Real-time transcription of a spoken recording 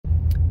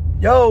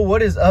Yo,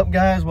 what is up,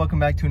 guys? Welcome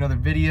back to another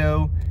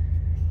video.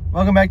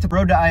 Welcome back to To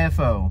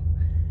Ifo.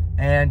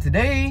 And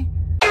today,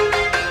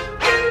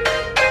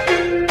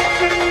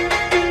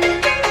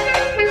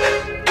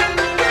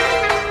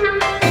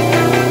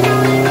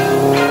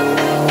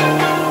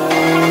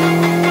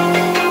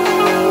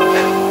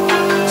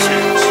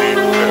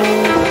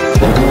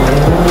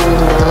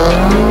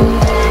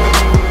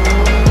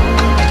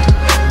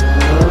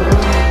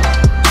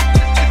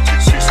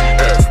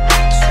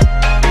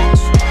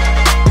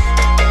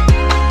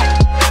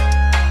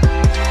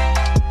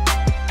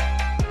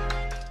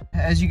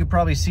 as you can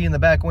probably see in the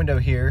back window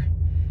here,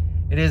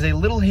 it is a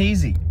little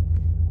hazy.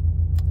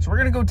 So we're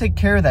gonna go take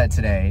care of that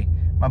today.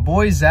 My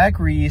boy Zach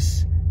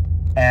Reese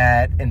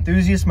at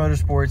Enthusiast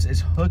Motorsports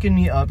is hooking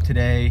me up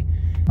today.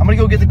 I'm gonna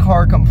go get the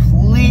car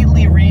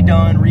completely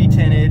redone,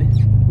 retinted.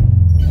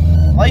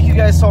 Like you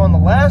guys saw in the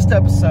last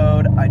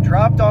episode, I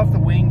dropped off the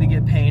wing to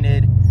get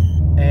painted.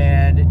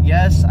 And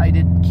yes, I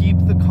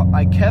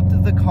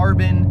kept the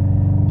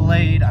carbon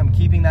blade. I'm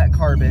keeping that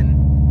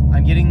carbon.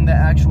 I'm getting the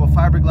actual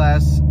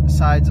fiberglass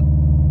sides.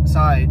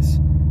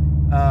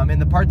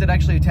 And the part that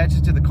actually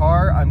attaches to the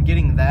car, I'm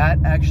getting that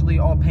actually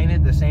all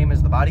painted the same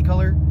as the body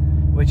color,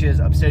 which is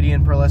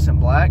obsidian pearlescent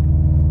black.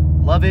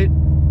 Love it.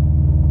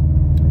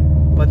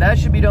 But that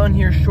should be done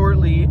here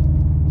shortly.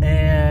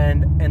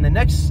 And in the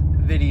next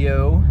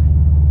video,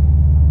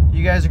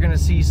 you guys are gonna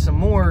see some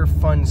more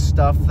fun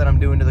stuff that I'm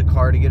doing to the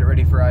car to get it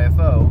ready for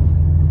IFO.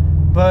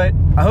 But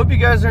I hope you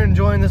guys are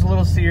enjoying this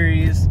little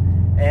series,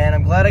 and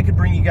I'm glad I could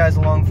bring you guys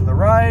along for the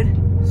ride.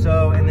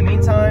 So in the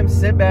meantime,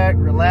 sit back,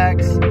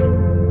 relax,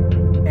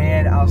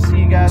 and I'll see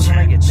you guys when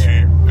I get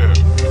there.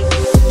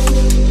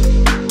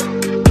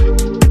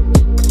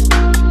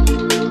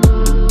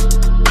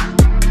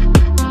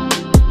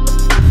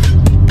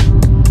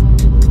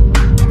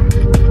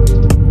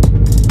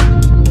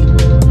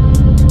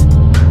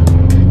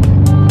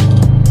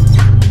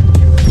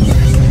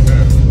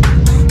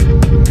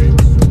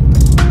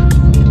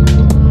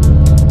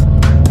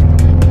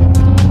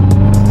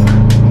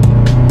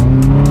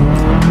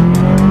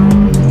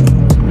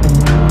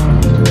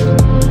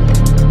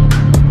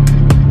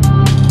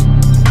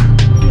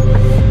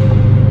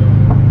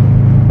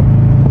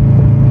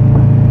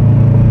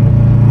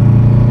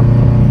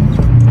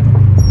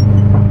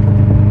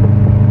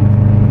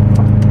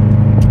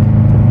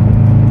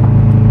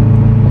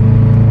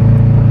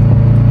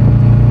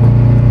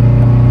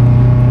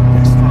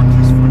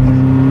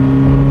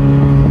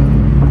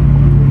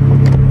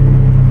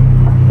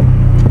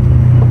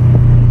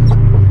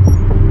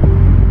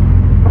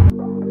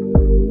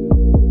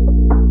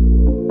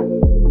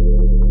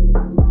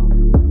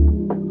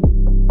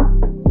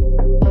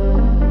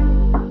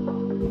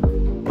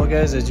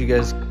 Guys, as you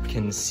guys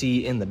can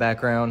see in the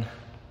background,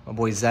 my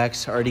boy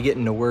Zach's already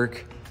getting to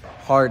work,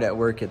 hard at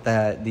work at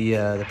that.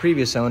 The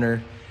previous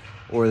owner,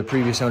 or the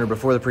previous owner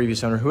before the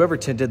previous owner, whoever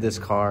tinted this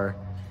car,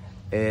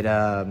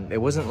 it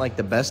wasn't like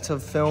the best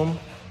of film,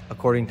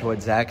 according to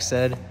what Zach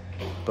said,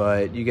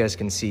 but you guys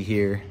can see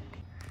here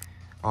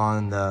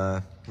on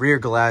the rear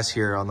glass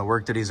here on the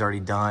work that he's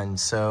already done.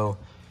 So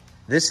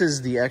this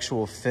is the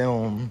actual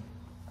film.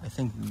 I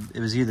think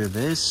it was either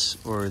this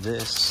or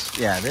this.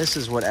 Yeah, this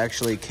is what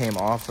actually came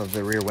off of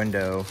the rear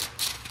window.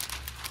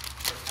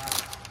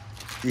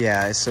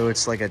 Yeah, so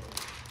it's like a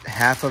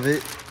half of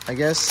it, I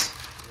guess.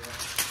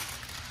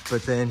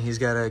 But then he's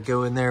got to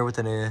go in there with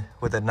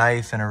a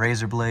knife and a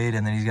razor blade,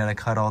 and then he's got to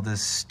cut all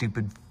this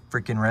stupid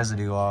freaking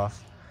residue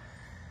off.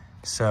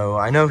 So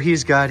I know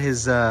he's got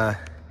his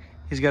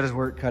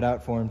work cut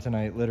out for him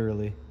tonight,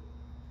 literally.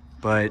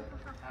 But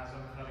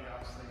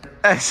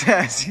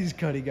as he's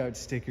cutting out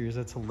stickers,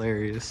 that's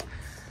hilarious.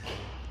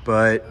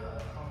 But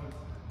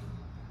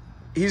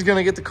he's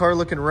gonna get the car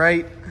looking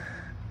right.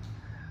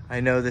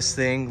 I know this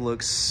thing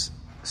looks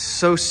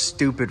so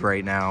stupid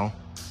right now.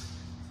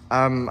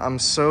 I'm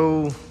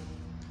so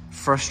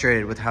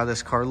frustrated with how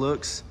this car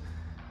looks,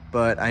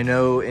 but I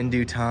know in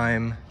due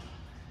time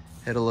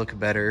it'll look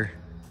better.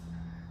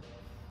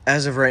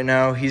 As of right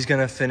now, he's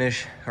gonna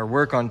finish or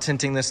work on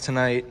tinting this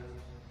tonight,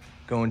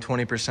 going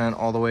 20%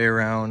 all the way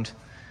around.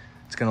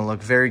 It's gonna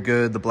look very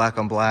good, the black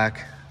on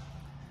black.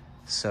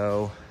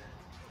 So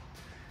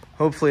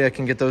hopefully I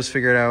can get those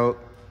figured out.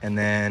 And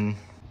then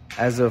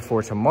as of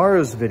for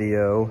tomorrow's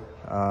video,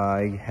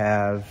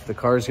 the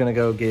car's gonna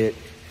go get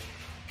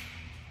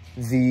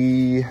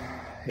the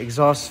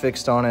exhaust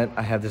fixed on it.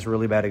 I have this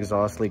really bad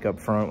exhaust leak up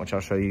front, which I'll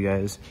show you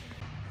guys.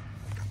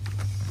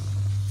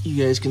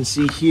 You guys can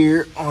see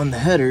here on the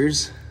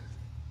headers,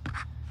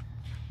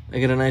 I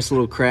got a nice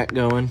little crack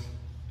going.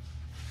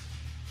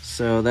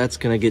 So that's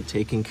gonna get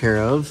taken care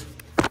of.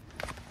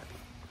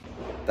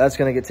 That's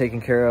gonna get taken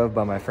care of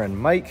by my friend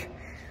Mike.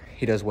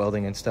 He does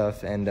welding and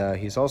stuff, and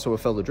he's also a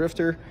fellow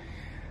drifter.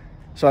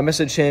 So I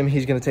messaged him,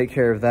 he's gonna take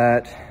care of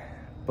that.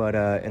 But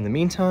in the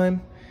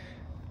meantime,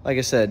 like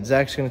I said,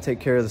 Zach's gonna take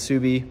care of the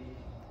Subi.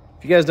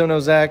 If you guys don't know,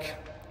 Zach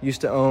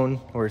used to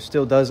own, or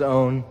still does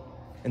own,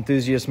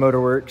 Enthusiast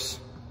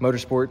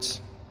Motorsports,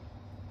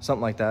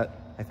 something like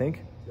that, I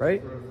think,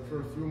 right?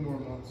 For a few more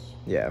months.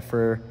 Yeah,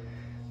 for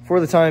for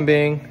the time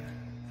being.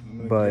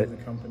 But give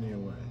the company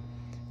away.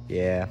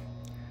 Yeah.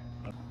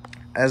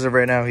 As of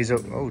right now, he's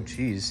oh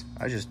geez,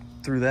 I just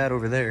threw that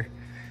over there.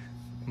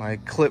 My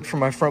clip from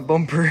my front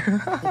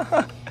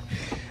bumper.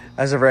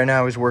 As of right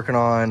now, he's working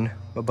on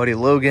my buddy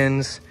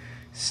Logan's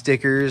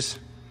stickers.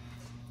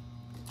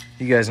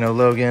 You guys know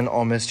Logan,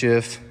 All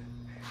Mischief,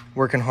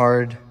 working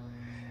hard.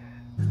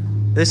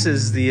 This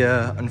is the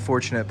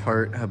unfortunate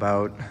part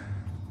about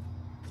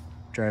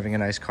driving a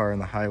nice car on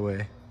the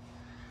highway.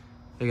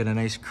 I got a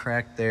nice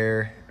crack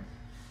there,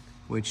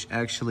 which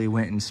actually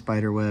went and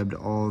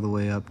spiderwebbed all the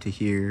way up to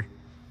here,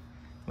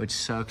 which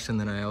sucks. And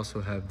then I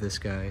also have this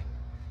guy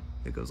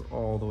that goes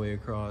all the way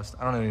across.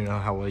 I don't even know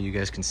how well you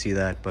guys can see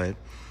that, but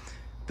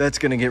that's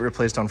gonna get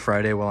replaced on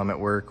Friday while I'm at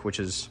work, which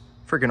is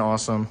freaking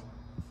awesome.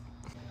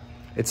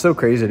 It's so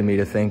crazy to me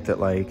to think that,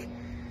 like,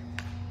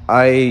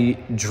 I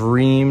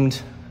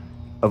dreamed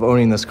of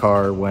owning this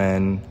car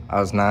when I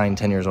was 9,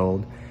 10 years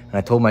old. And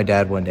I told my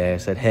dad one day, I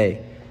said,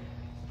 hey,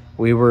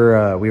 we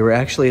were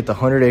actually at the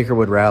 100 Acre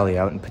Wood Rally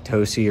out in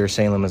Potosi or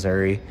Salem,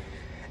 Missouri.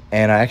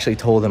 And I actually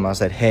told him, I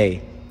said,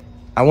 hey,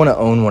 I want to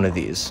own one of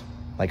these.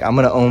 Like, I'm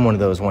going to own one of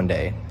those one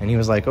day. And he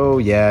was like, oh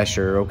yeah,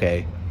 sure,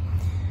 okay.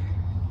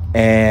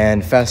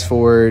 And fast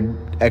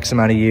forward X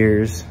amount of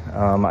years,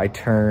 I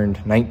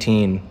turned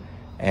 19,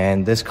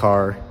 and this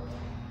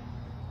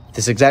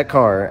exact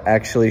car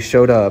actually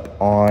showed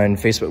up on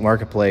Facebook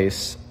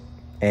Marketplace.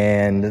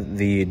 And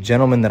the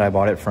gentleman that I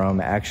bought it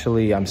from,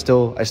 actually, I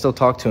still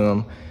talk to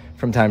him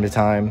from time to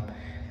time.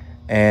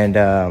 And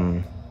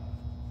I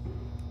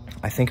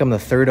think I'm the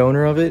third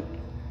owner of it,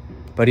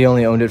 but he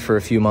only owned it for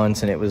a few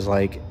months, and it was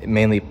like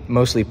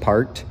mostly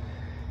parked.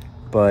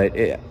 But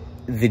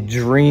the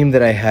dream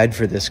that I had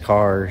for this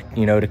car,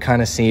 you know, to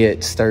kind of see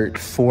it start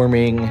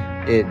forming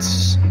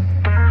its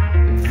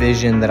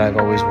vision that I've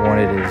always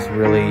wanted, is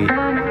really,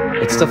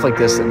 it's stuff like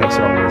this that makes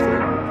it all worth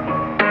it.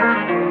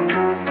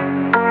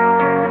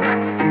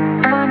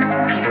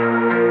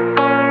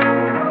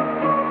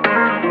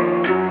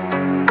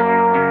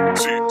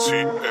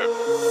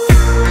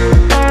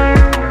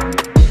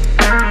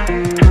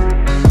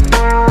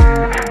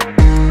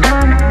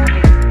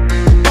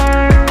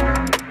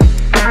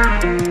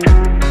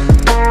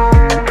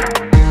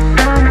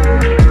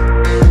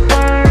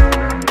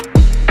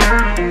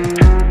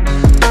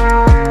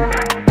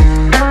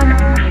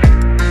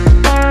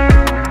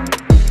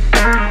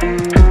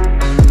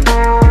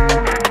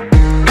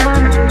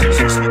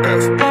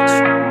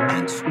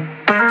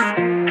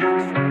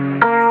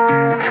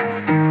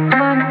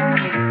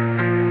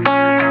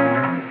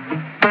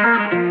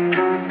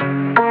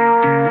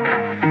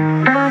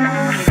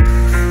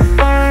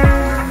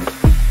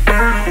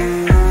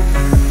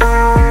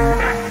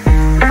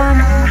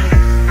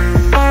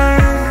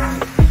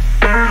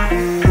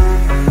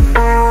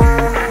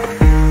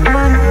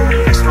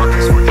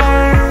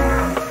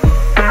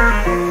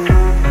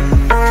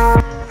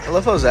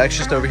 Zach's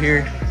just over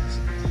here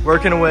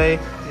working away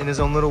in his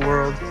own little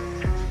world.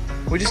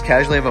 We just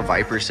casually have a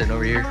Viper sitting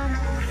over here.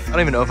 I don't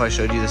even know if I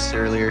showed you this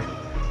earlier.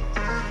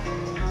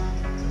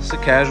 Just a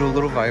casual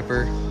little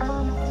Viper.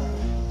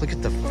 Look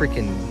at the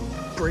freaking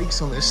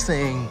brakes on this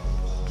thing.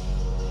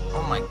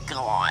 Oh my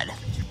God.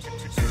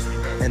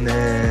 And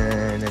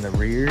then in the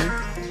rear,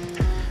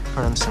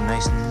 put on some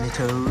nice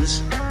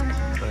nittos.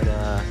 But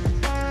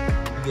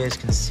you guys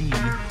can see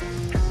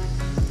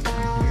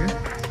down here,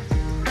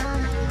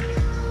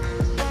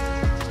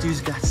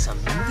 dude's got some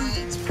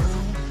needs, bro.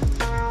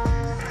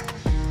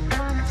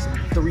 Some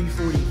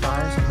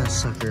 345s on that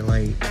sucker,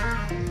 like,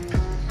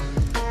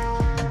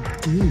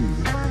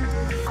 dude,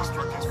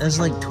 that's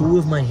like 2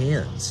 of my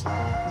hands.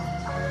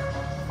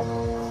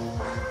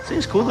 See,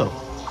 it's cool though.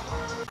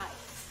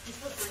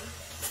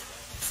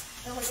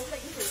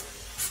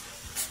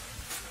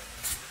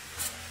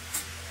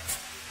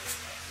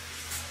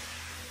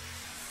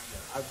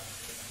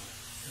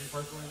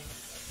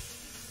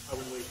 I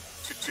would wait.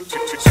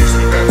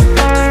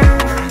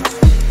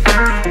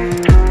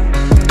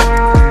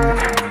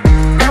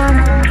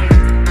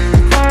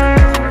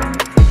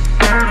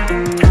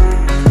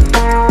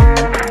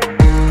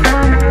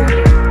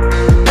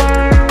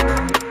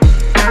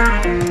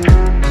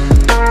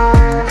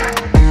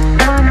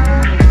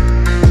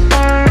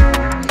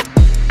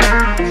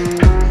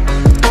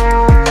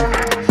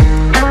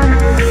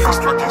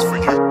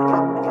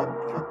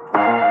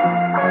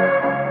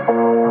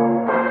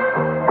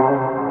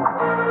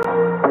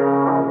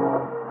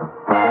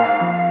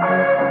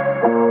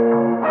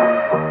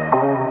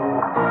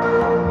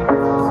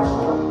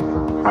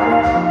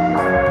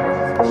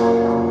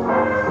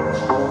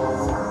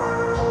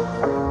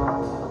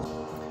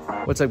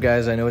 What's up,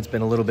 guys? I know it's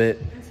been a little bit.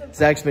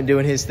 Zach's been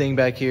doing his thing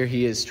back here.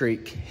 He is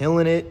straight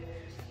killing it.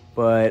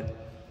 But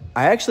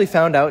I actually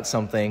found out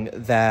something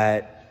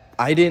that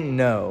I didn't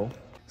know.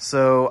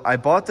 So I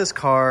bought this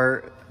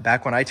car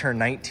back when I turned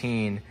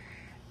 19.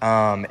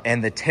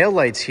 And the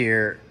taillights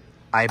here,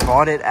 I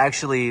bought it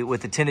actually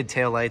with the tinted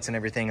taillights and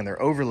everything, and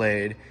they're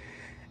overlaid.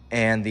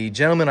 And the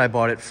gentleman I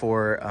bought it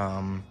for,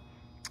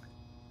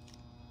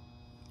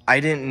 I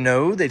didn't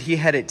know that he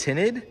had it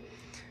tinted.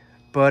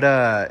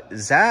 But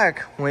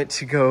Zach went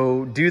to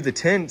go do the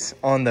tint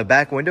on the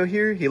back window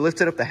here. He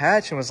lifted up the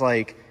hatch and was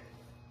like,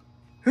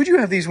 who'd you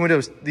have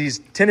these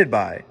tinted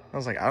by? I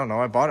was like, I don't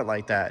know, I bought it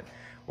like that.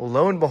 Well,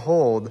 lo and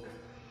behold,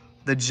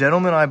 the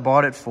gentleman I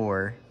bought it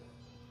for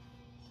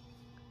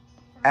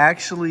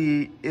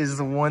actually is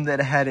the one that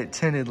had it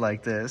tinted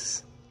like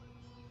this.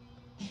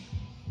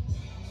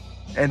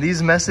 And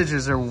these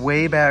messages are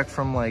way back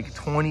from like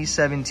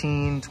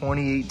 2017,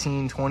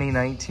 2018,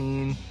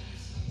 2019.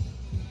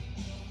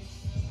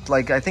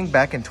 Like, I think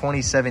back in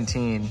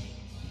 2017.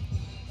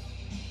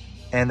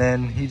 And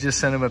then he just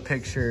sent him a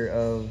picture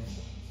of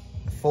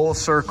full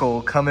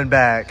circle coming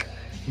back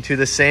to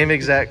the same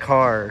exact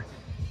car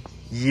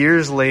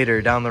years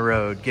later down the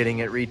road, getting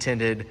it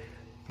retinted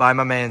by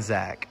my man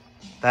Zach.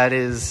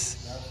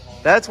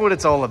 That's what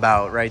it's all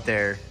about right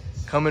there.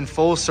 Coming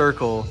full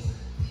circle.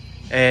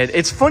 And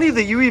it's funny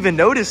that you even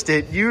noticed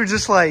it. You were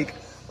just like,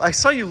 I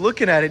saw you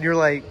looking at it and you're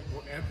like...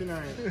 Well, Anthony and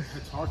I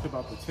had talked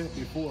about the tint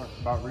before,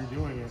 about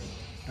redoing it.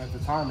 And at the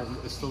time,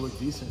 it still looked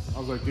decent. I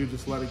was like, dude,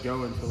 just let it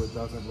go until it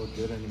doesn't look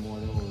good anymore,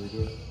 and then we'll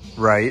redo it.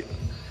 Right.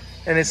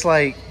 And it's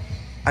like,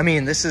 I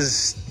mean, this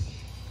is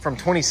from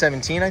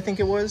 2017, I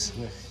think it was.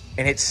 Yeah.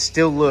 And it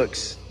still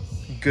looks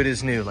good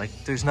as new. Like,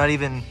 there's not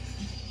even,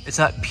 it's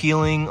not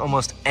peeling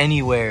almost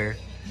anywhere.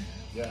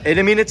 Yeah. And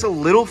I mean, it's a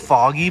little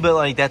foggy, but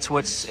like, that's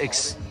what it's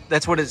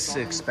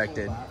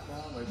expected. Like,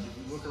 if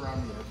you look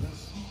around the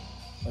edges,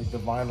 like the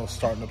vinyl's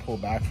starting to pull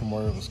back from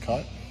where it was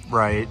cut.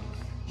 Right.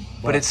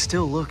 But it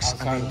still looks,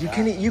 I mean,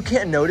 you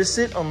can't notice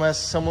it unless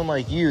someone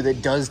like you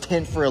that does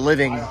tint for a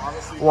living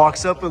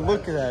walks up and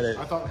looks at it.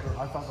 I thought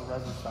the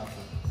resin factor.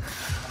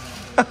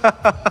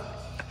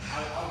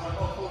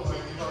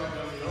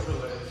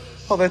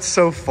 Oh, that's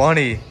so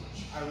funny.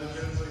 I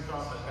legitimately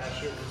thought that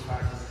shit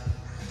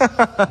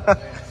was factored.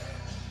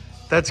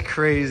 That's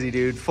crazy,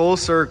 dude. Full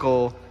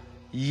circle,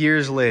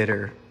 years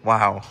later.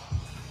 Wow.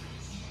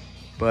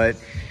 But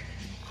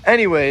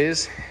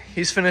anyways,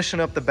 he's finishing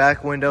up the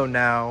back window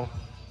now.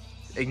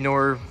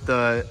 Ignore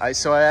the...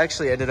 So I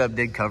actually ended up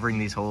covering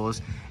these holes,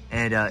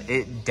 and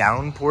it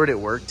downpoured at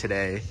work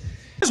today.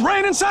 It's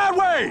raining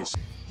sideways!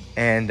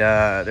 And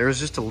there was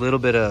just a little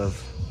bit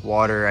of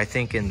water, I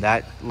think, in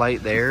that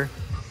light there.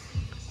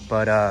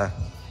 But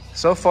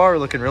so far, we're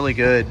looking really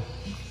good.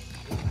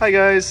 Hi,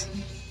 guys.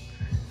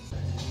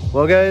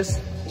 Well, guys,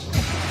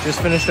 just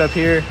finished up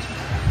here.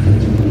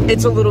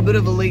 It's a little bit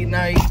of a late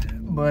night,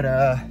 but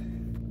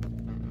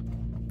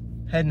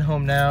heading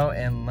home now,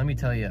 and let me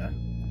tell you,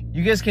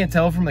 you guys can't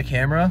tell from the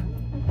camera,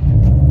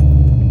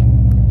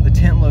 the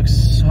tint looks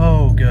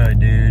so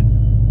good, dude.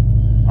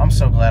 I'm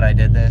so glad I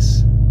did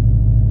this.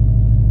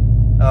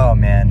 Oh,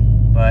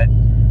 man. But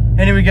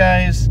anyway,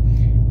 guys,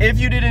 if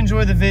you did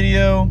enjoy the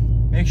video,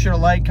 make sure to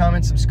like,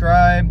 comment,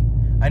 subscribe.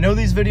 I know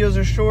these videos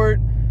are short,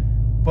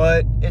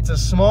 but it's a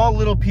small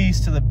little piece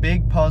to the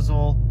big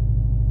puzzle.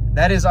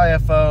 That is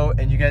IFO,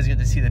 and you guys get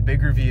to see the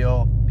big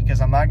reveal,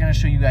 because I'm not going to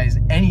show you guys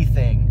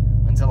anything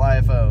until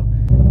IFO.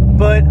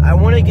 But I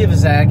want to give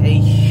Zach a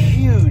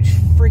huge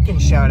freaking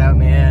shout out,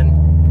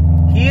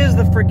 man. He is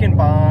the freaking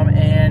bomb,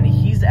 and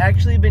he's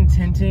actually been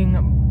tinting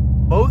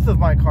both of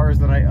my cars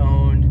that I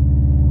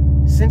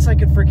owned since I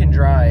could freaking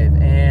drive.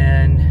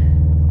 And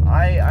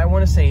I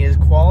want to say his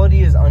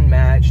quality is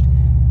unmatched,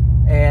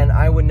 and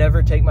I would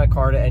never take my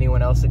car to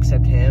anyone else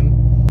except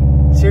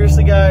him.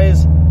 Seriously,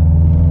 guys,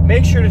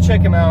 make sure to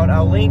check him out.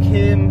 I'll link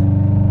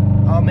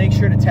him. I'll make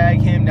sure to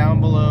tag him down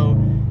below.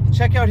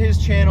 Check out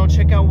his channel.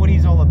 Check out what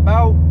he's all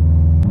about.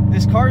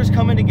 This car is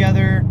coming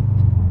together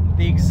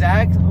the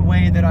exact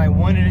way that I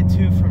wanted it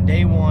to from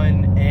day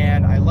one,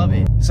 and I love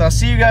it. So I'll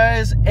see you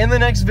guys in the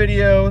next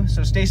video.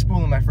 So stay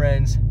spooling, my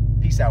friends.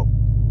 Peace out.